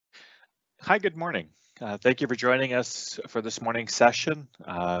Hi, good morning. Thank you for joining us for this morning's session.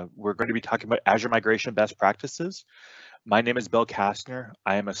 We're going to be talking about Azure migration best practices. My name is Bill Kastner.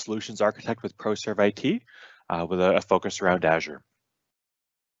 I am a solutions architect with ProServeIT with a focus around Azure.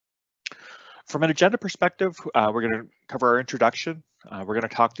 From an agenda perspective, we're going to cover our introduction. We're going to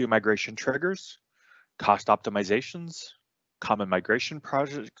talk through migration triggers, cost optimizations, common migration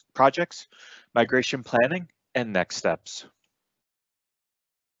projects, migration planning, and next steps.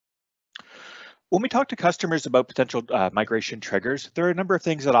 When we talk to customers about potential migration triggers, there are a number of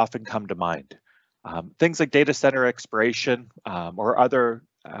things that often come to mind. Things like data center expiration or other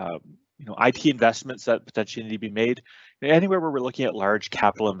IT investments that potentially need to be made. Anywhere where we're looking at large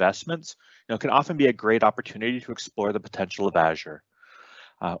capital investments, can often be a great opportunity to explore the potential of Azure.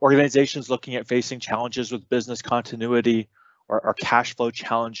 Organizations looking at facing challenges with business continuity or cash flow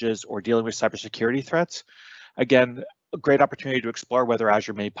challenges or dealing with cybersecurity threats. Again, a great opportunity to explore whether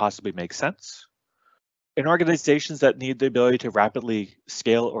Azure may possibly make sense. In organizations that need the ability to rapidly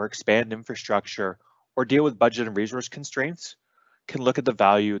scale or expand infrastructure or deal with budget and resource constraints, can look at the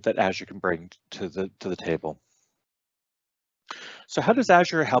value that Azure can bring to the table. So how does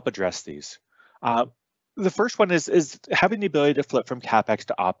Azure help address these? The first one is having the ability to flip from CapEx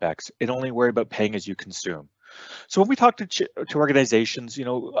to OpEx and only worry about paying as you consume. So when we talk to organizations,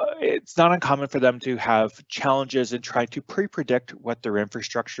 it's not uncommon for them to have challenges in trying to pre-predict what their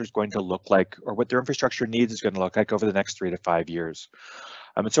infrastructure is going to look like or what their infrastructure needs is going to look like over the next 3 to 5 years.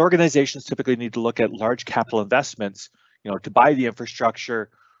 And so organizations typically need to look at large capital investments, to buy the infrastructure,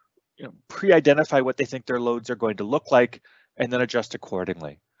 pre-identify what they think their loads are going to look like, and then adjust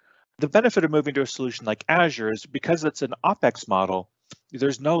accordingly. The benefit of moving to a solution like Azure is because it's an OpEx model,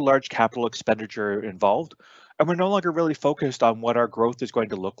 there's no large capital expenditure involved, and we're no longer really focused on what our growth is going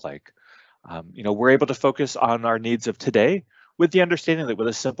to look like. We're able to focus on our needs of today with the understanding that with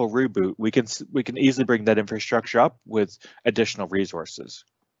a simple reboot, we can easily bring that infrastructure up with additional resources.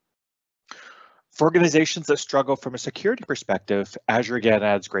 For organizations that struggle from a security perspective, Azure again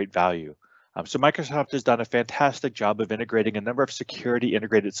adds great value. So Microsoft has done a fantastic job of integrating a number of security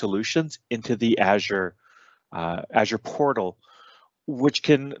integrated solutions into the Azure portal, which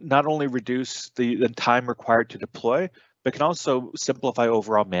can not only reduce the time required to deploy, but can also simplify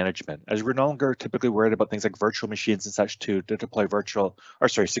overall management, as we're no longer typically worried about things like virtual machines and such to deploy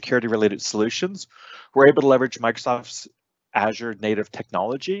security related solutions. We're able to leverage Microsoft's Azure native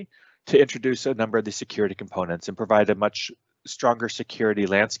technology to introduce a number of the security components and provide a much stronger security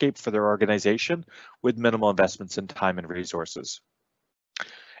landscape for their organization with minimal investments in time and resources.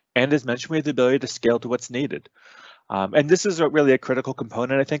 And as mentioned, we have the ability to scale to what's needed. And this is really a critical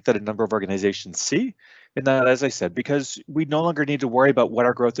component, I think, that a number of organizations see. And that, as I said, because we no longer need to worry about what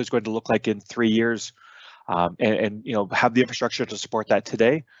our growth is going to look like in 3 years and have the infrastructure to support that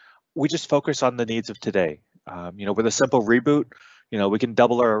today, we just focus on the needs of today. With a simple reboot, we can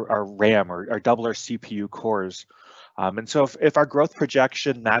double our RAM or double our CPU cores. And so if our growth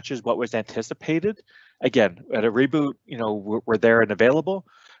projection matches what was anticipated, again, at a reboot, we're there and available.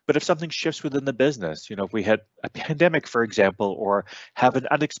 But if something shifts within the business, if we had a pandemic, for example, or have an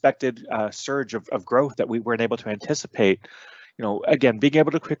unexpected surge of growth that we weren't able to anticipate, again, being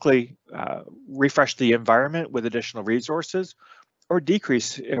able to quickly refresh the environment with additional resources or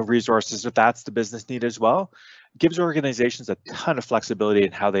decrease resources if that's the business need as well, gives organizations a ton of flexibility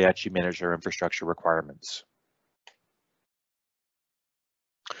in how they actually manage their infrastructure requirements.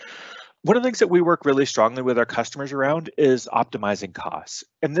 One of the things that we work really strongly with our customers around is optimizing costs.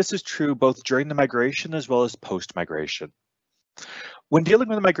 And this is true both during the migration as well as post-migration. When dealing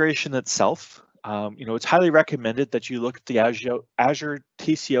with the migration itself, it's highly recommended that you look at the Azure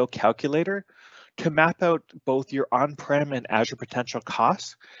TCO calculator to map out both your on-prem and Azure potential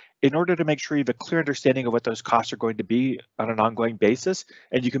costs in order to make sure you have a clear understanding of what those costs are going to be on an ongoing basis,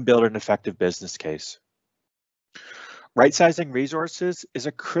 and you can build an effective business case. Right-sizing resources is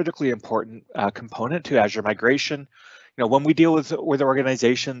a critically important component to Azure migration. When we deal with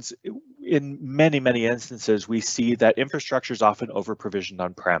organizations, in many instances, we see that infrastructure is often over-provisioned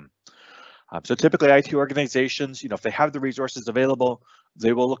on-prem. So typically IT organizations, if they have the resources available,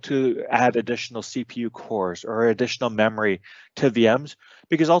 they will look to add additional CPU cores or additional memory to VMs,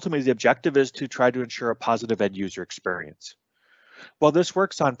 because ultimately the objective is to try to ensure a positive end user experience. While this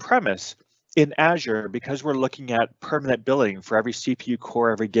works on premise, in Azure, because we're looking at permanent billing for every CPU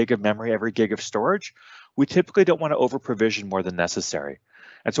core, every gig of memory, every gig of storage, we typically don't want to over provision more than necessary.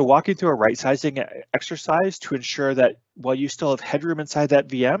 And so walking through a right sizing exercise to ensure that while you still have headroom inside that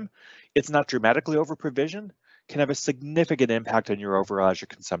VM, it's not dramatically over provisioned, can have a significant impact on your overall Azure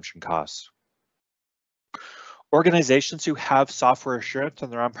consumption costs. Organizations who have software assurance on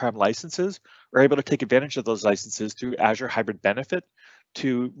their on-prem licenses are able to take advantage of those licenses through Azure Hybrid Benefit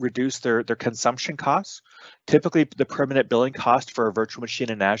to reduce their consumption costs. Typically, the permanent billing cost for a virtual machine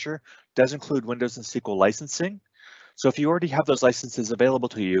in Azure does include Windows and SQL licensing. So if you already have those licenses available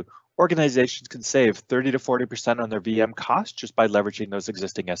to you, organizations can save 30 to 40% on their VM cost just by leveraging those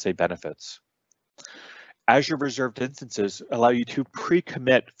existing SA benefits. Azure reserved instances allow you to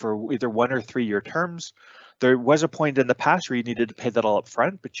pre-commit for either 1 or 3 year terms. There was a point in the past where you needed to pay that all up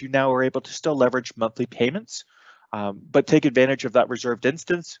front, but you now are able to still leverage monthly payments, but take advantage of that reserved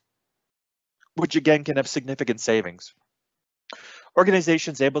instance, which again can have significant savings.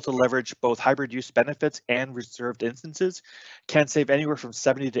 Organizations able to leverage both hybrid use benefits and reserved instances can save anywhere from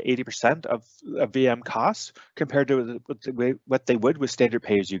 70 to 80% of VM costs compared to what they would with standard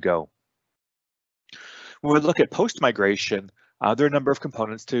pay-as-you-go. When we look at post-migration, there are a number of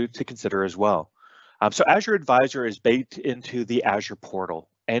components to consider as well. So Azure Advisor is baked into the Azure portal,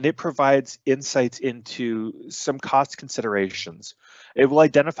 and it provides insights into some cost considerations. It will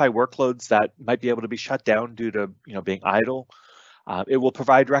identify workloads that might be able to be shut down due to being idle. It will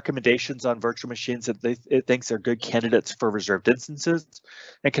provide recommendations on virtual machines that it thinks are good candidates for reserved instances,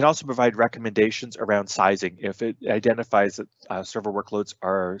 and can also provide recommendations around sizing if it identifies that server workloads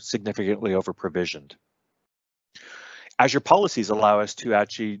are significantly over-provisioned. Azure policies allow us to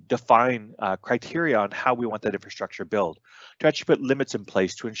actually define criteria on how we want that infrastructure built, to actually put limits in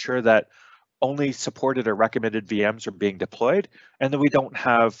place to ensure that only supported or recommended VMs are being deployed, and that we don't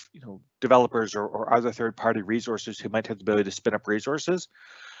have developers or other third-party resources who might have the ability to spin up resources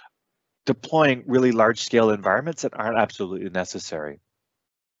deploying really large-scale environments that aren't absolutely necessary.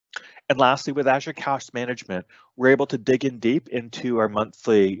 And lastly, with Azure Cost Management, we're able to dig in deep into our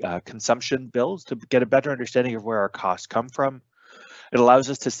monthly consumption bills to get a better understanding of where our costs come from. It allows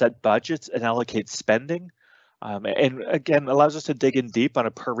us to set budgets and allocate spending. And again, allows us to dig in deep on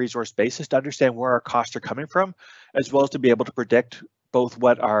a per resource basis to understand where our costs are coming from, as well as to be able to predict both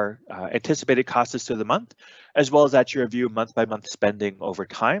what our anticipated cost is to the month, as well as actually review month by month spending over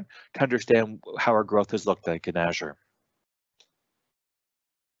time to understand how our growth has looked like in Azure.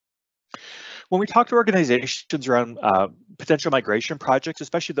 When we talk to organizations around potential migration projects,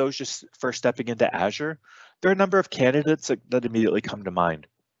 especially those just first stepping into Azure, there are a number of candidates that immediately come to mind.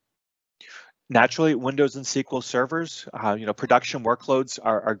 Naturally, Windows and SQL servers, production workloads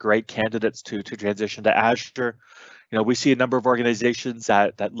are great candidates to transition to Azure. We see a number of organizations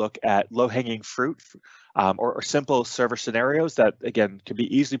that look at low-hanging fruit or simple server scenarios that, again, can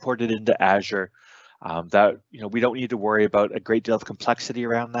be easily ported into Azure. We don't need to worry about a great deal of complexity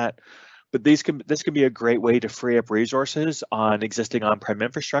around that. But this can be a great way to free up resources on existing on-prem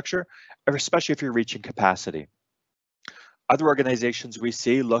infrastructure, especially if you're reaching capacity. Other organizations we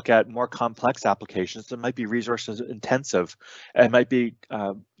see look at more complex applications that might be resources intensive and might be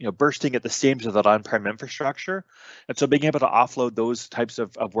bursting at the seams of that on-prem infrastructure. And so being able to offload those types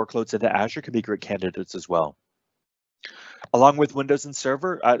of workloads into Azure can be great candidates as well. Along with Windows and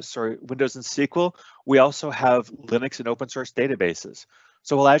Windows and SQL, we also have Linux and open source databases.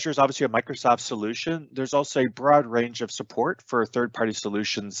 So while Azure is obviously a Microsoft solution, there's also a broad range of support for third-party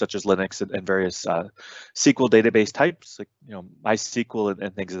solutions such as Linux and various SQL database types, like MySQL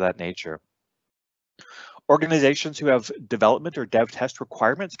and things of that nature. Organizations who have development or dev test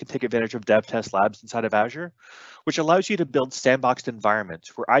requirements can take advantage of dev test labs inside of Azure, which allows you to build sandboxed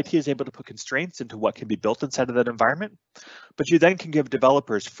environments where IT is able to put constraints into what can be built inside of that environment, but you then can give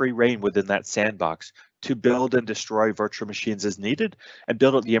developers free reign within that sandbox to build and destroy virtual machines as needed and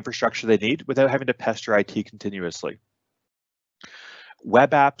build out the infrastructure they need without having to pester IT continuously.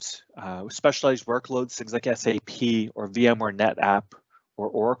 Web apps, specialized workloads, things like SAP or VMware NetApp or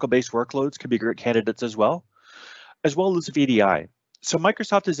Oracle-based workloads can be great candidates as well as VDI. So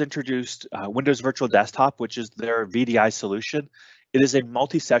Microsoft has introduced Windows Virtual Desktop, which is their VDI solution. It is a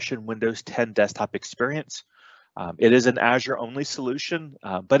multi-session Windows 10 desktop experience. It is an Azure-only solution,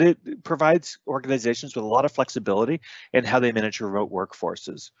 but it provides organizations with a lot of flexibility in how they manage remote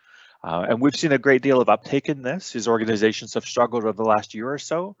workforces. And we've seen a great deal of uptake in this as organizations have struggled over the last year or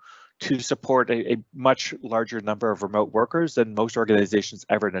so to support a much larger number of remote workers than most organizations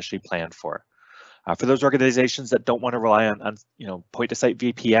ever initially planned for. For those organizations that don't want to rely on point-to-site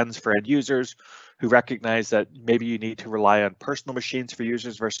VPNs for end users, who recognize that maybe you need to rely on personal machines for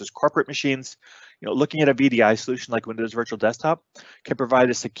users versus corporate machines, looking at a VDI solution like Windows Virtual Desktop can provide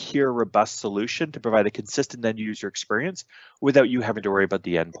a secure, robust solution to provide a consistent end user experience without you having to worry about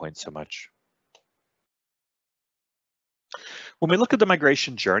the endpoint so much. When we look at the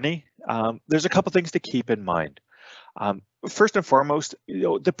migration journey, there's a couple things to keep in mind. First and foremost,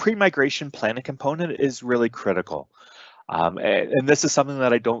 the pre-migration planning component is really critical. And this is something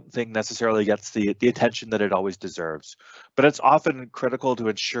that I don't think necessarily gets the attention that it always deserves, but it's often critical to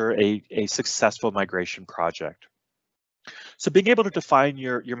ensure a successful migration project. So being able to define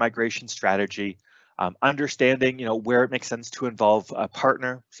your migration strategy, understanding where it makes sense to involve a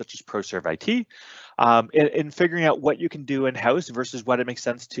partner such as ProServeIT, in figuring out what you can do in-house versus what it makes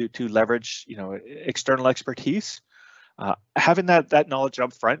sense to leverage external expertise. Having that knowledge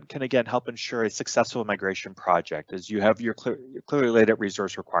up front can again help ensure a successful migration project as you have your clearly laid out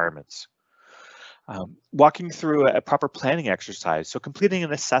resource requirements. Walking through a proper planning exercise, so completing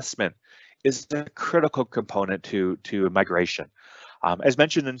an assessment is a critical component to migration. As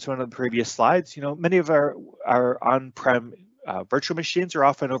mentioned in one of the previous slides, many of our on-prem virtual machines are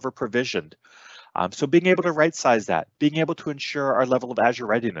often over-provisioned. So being able to right size that, being able to ensure our level of Azure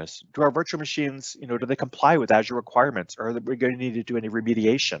readiness. Do our virtual machines, do they comply with Azure requirements, or are we going to need to do any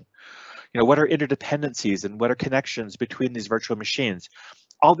remediation? What are interdependencies and what are connections between these virtual machines?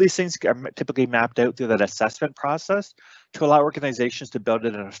 All these things are typically mapped out through that assessment process to allow organizations to build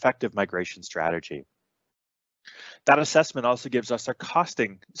an effective migration strategy. That assessment also gives us our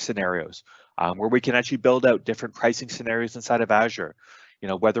costing scenarios where we can actually build out different pricing scenarios inside of Azure.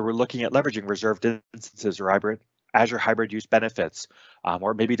 Whether we're looking at leveraging reserved instances or Azure hybrid use benefits,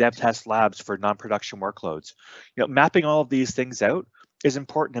 or maybe dev test labs for non-production workloads. Mapping all of these things out is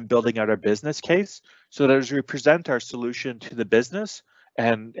important in building out our business case so that as we present our solution to the business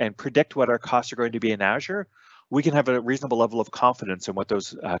and predict what our costs are going to be in Azure, we can have a reasonable level of confidence in what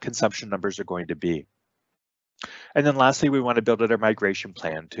those consumption numbers are going to be. And then lastly, we want to build out our migration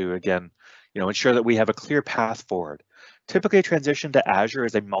plan to, again, ensure that we have a clear path forward. Typically, a transition to Azure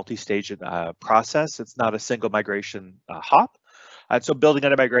is a multi-stage process. It's not a single migration hop. And so building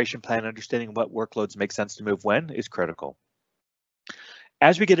out a migration plan, understanding what workloads make sense to move when is critical.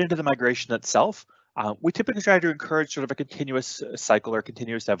 As we get into the migration itself, we typically try to encourage sort of a continuous cycle or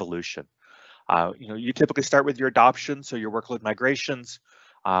continuous evolution. You typically start with your adoption, so your workload migrations,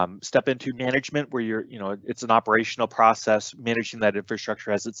 step into management where it's an operational process, managing that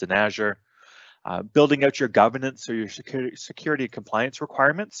infrastructure as it's in Azure, building out your governance or your security and compliance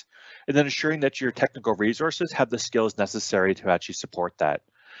requirements, and then ensuring that your technical resources have the skills necessary to actually support that.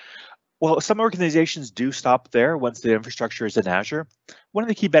 Well, some organizations do stop there once the infrastructure is in Azure. One of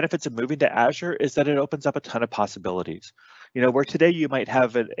the key benefits of moving to Azure is that it opens up a ton of possibilities. Where today you might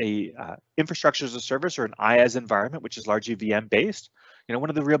have a infrastructure as a service or an IaaS environment, which is largely VM based. One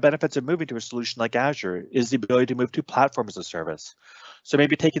of the real benefits of moving to a solution like Azure is the ability to move to platform as a service. So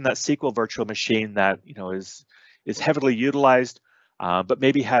maybe taking that SQL virtual machine that is heavily utilized, but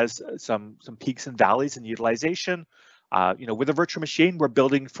maybe has some peaks and valleys in utilization. With a virtual machine, we're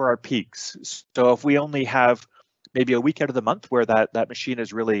building for our peaks. So if we only have maybe a week out of the month where that machine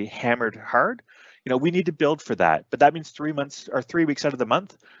is really hammered hard, we need to build for that. But that means 3 months or 3 weeks out of the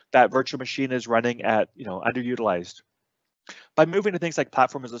month, that virtual machine is running at underutilized. By moving to things like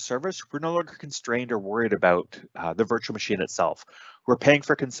platform as a service, we're no longer constrained or worried about the virtual machine itself. We're paying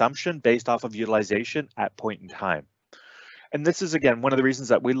for consumption based off of utilization at point in time. And this is, again, one of the reasons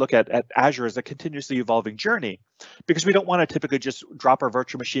that we look at Azure as a continuously evolving journey, because we don't want to typically just drop our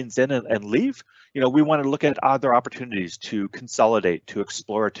virtual machines in and leave. We want to look at other opportunities to consolidate, to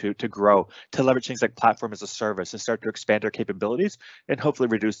explore, to grow, to leverage things like platform as a service and start to expand our capabilities and hopefully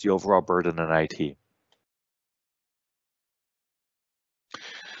reduce the overall burden in IT.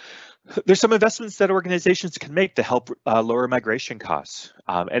 There's some investments that organizations can make to help lower migration costs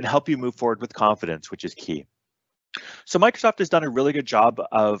and help you move forward with confidence, which is key. So Microsoft has done a really good job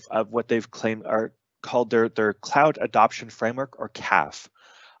of what they've claimed are called their Cloud Adoption Framework, or CAF.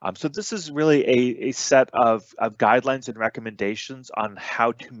 So this is really a set of guidelines and recommendations on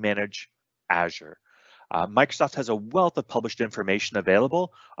how to manage Azure. Microsoft has a wealth of published information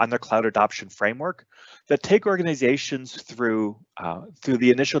available on their Cloud Adoption Framework that take organizations through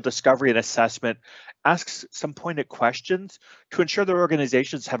the initial discovery and assessment, asks some pointed questions to ensure their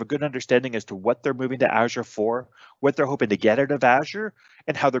organizations have a good understanding as to what they're moving to Azure for, what they're hoping to get out of Azure,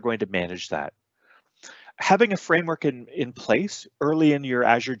 and how they're going to manage that. Having a framework in place early in your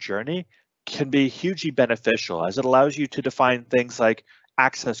Azure journey can be hugely beneficial, as it allows you to define things like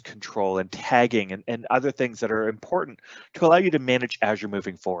access control and tagging and other things that are important to allow you to manage Azure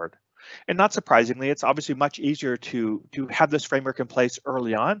moving forward. And not surprisingly, it's obviously much easier to have this framework in place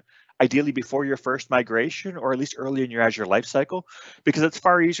early on, ideally before your first migration, or at least early in your Azure lifecycle, because it's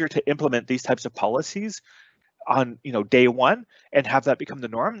far easier to implement these types of policies on day one and have that become the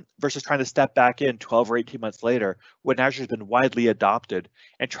norm versus trying to step back in 12 or 18 months later when Azure has been widely adopted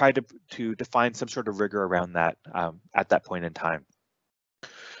and try to define some sort of rigor around that at that point in time.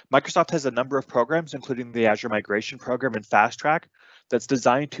 Microsoft has a number of programs, including the Azure Migration Program and Fast Track, that's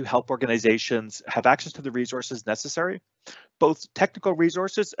designed to help organizations have access to the resources necessary, both technical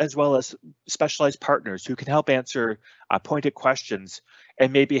resources as well as specialized partners who can help answer pointed questions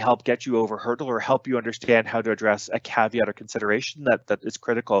and maybe help get you over hurdle or help you understand how to address a caveat or consideration that is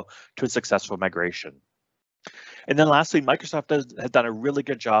critical to a successful migration. And then lastly, Microsoft has done a really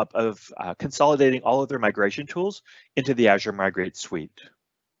good job of consolidating all of their migration tools into the Azure Migrate suite.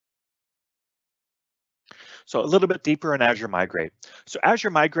 So a little bit deeper in Azure Migrate. So Azure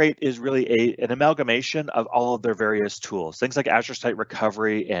Migrate is really an amalgamation of all of their various tools, things like Azure Site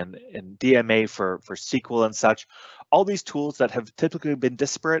Recovery and DMA for SQL and such. All these tools that have typically been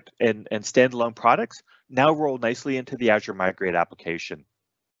disparate and standalone products now roll nicely into the Azure Migrate application.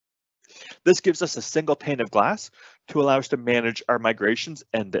 This gives us a single pane of glass to allow us to manage our migrations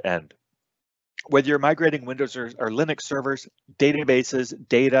end to end. Whether you're migrating Windows or Linux servers, databases,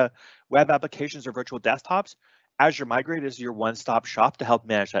 data, web applications, or virtual desktops, Azure Migrate is your one-stop shop to help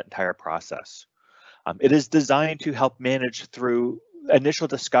manage that entire process. It is designed to help manage through initial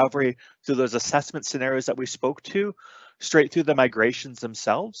discovery, through those assessment scenarios that we spoke to, straight through the migrations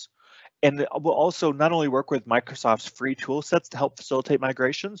themselves. And it will also not only work with Microsoft's free tool sets to help facilitate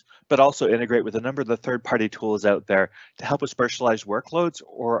migrations, but also integrate with a number of the third-party tools out there to help with specialized workloads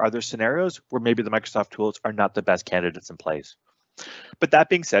or other scenarios where maybe the Microsoft tools are not the best candidates in place. But that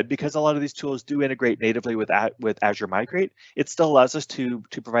being said, because a lot of these tools do integrate natively with Azure Migrate, it still allows us to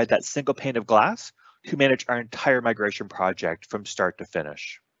provide that single pane of glass to manage our entire migration project from start to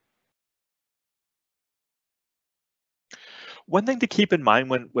finish. One thing to keep in mind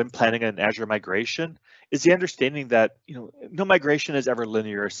when planning an Azure migration is the understanding that no migration is ever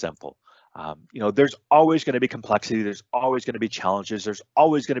linear or simple. There's always going to be complexity. There's always going to be challenges. There's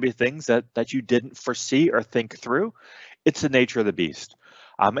always going to be things that you didn't foresee or think through. It's the nature of the beast.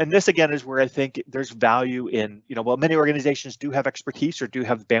 And this again is where I think there's value in, while many organizations do have expertise or do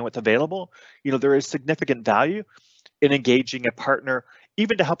have bandwidth available, there is significant value in engaging a partner,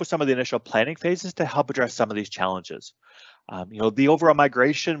 even to help with some of the initial planning phases to help address some of these challenges. The overall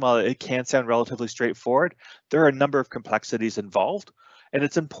migration, while it can sound relatively straightforward, there are a number of complexities involved, and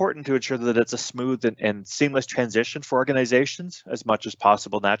it's important to ensure that it's a smooth and seamless transition for organizations as much as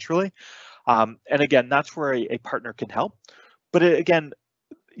possible naturally. And again, that's where a partner can help. But again,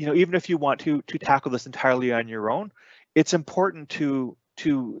 even if you want to tackle this entirely on your own, it's important to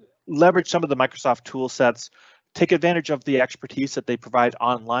leverage some of the Microsoft tool sets, take advantage of the expertise that they provide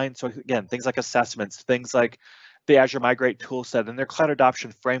online. So again, things like assessments, things like the Azure Migrate toolset and their cloud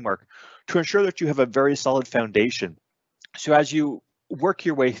adoption framework to ensure that you have a very solid foundation. So as you work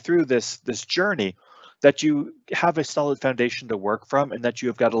your way through this journey, that you have a solid foundation to work from and that you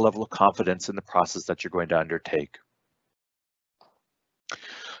have got a level of confidence in the process that you're going to undertake.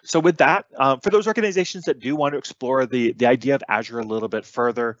 So with that, for those organizations that do want to explore the idea of Azure a little bit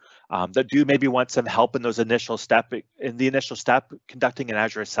further, that do maybe want some help in the initial step conducting an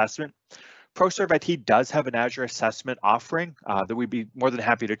Azure assessment, ProServeIT does have an Azure assessment offering that we'd be more than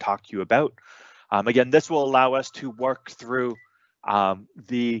happy to talk to you about. Again, this will allow us to work through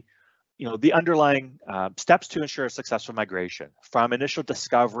the underlying steps to ensure a successful migration, from initial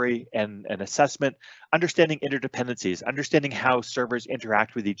discovery and assessment, understanding interdependencies, understanding how servers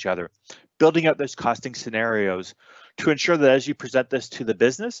interact with each other, building out those costing scenarios to ensure that as you present this to the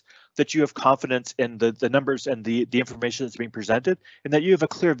business, that you have confidence in the numbers and the information that's being presented, and that you have a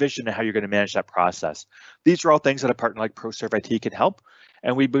clear vision of how you're going to manage that process. These are all things that a partner like ProServeIT can help,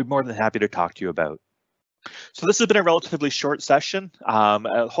 and we'd be more than happy to talk to you about. So this has been a relatively short session,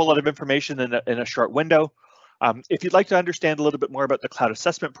 a whole lot of information in a short window. If you'd like to understand a little bit more about the cloud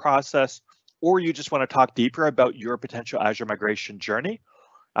assessment process, or you just want to talk deeper about your potential Azure migration journey,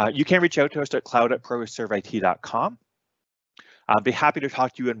 you can reach out to us at cloud@proserveit.com. I'll be happy to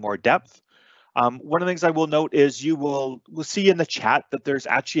talk to you in more depth. One of the things I will note is we'll see in the chat that there's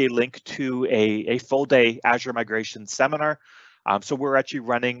actually a link to a full day Azure migration seminar. So we're actually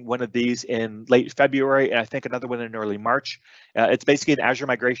running one of these in late February, and I think another one in early March. It's basically an Azure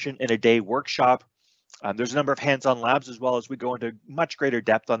migration in a day workshop. There's a number of hands-on labs as well as we go into much greater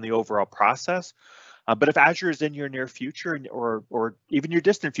depth on the overall process. But if Azure is in your near future or even your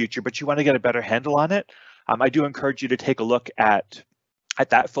distant future, but you want to get a better handle on it, I do encourage you to take a look at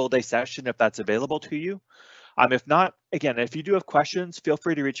that full day session if that's available to you. If not, again, if you do have questions, feel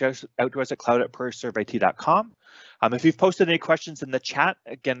free to reach out to us at cloud@proserveit.com. If you've posted any questions in the chat,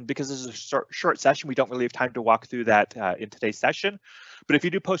 again, because this is a short session, we don't really have time to walk through that in today's session. But if you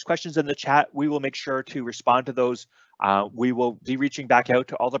do post questions in the chat, we will make sure to respond to those. We will be reaching back out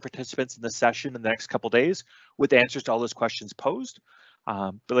to all the participants in the session in the next couple days with answers to all those questions posed.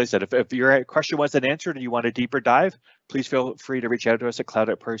 But like I said, if your question wasn't answered and you want a deeper dive, please feel free to reach out to us at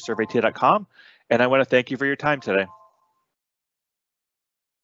cloud@proserveit.com. And I want to thank you for your time today.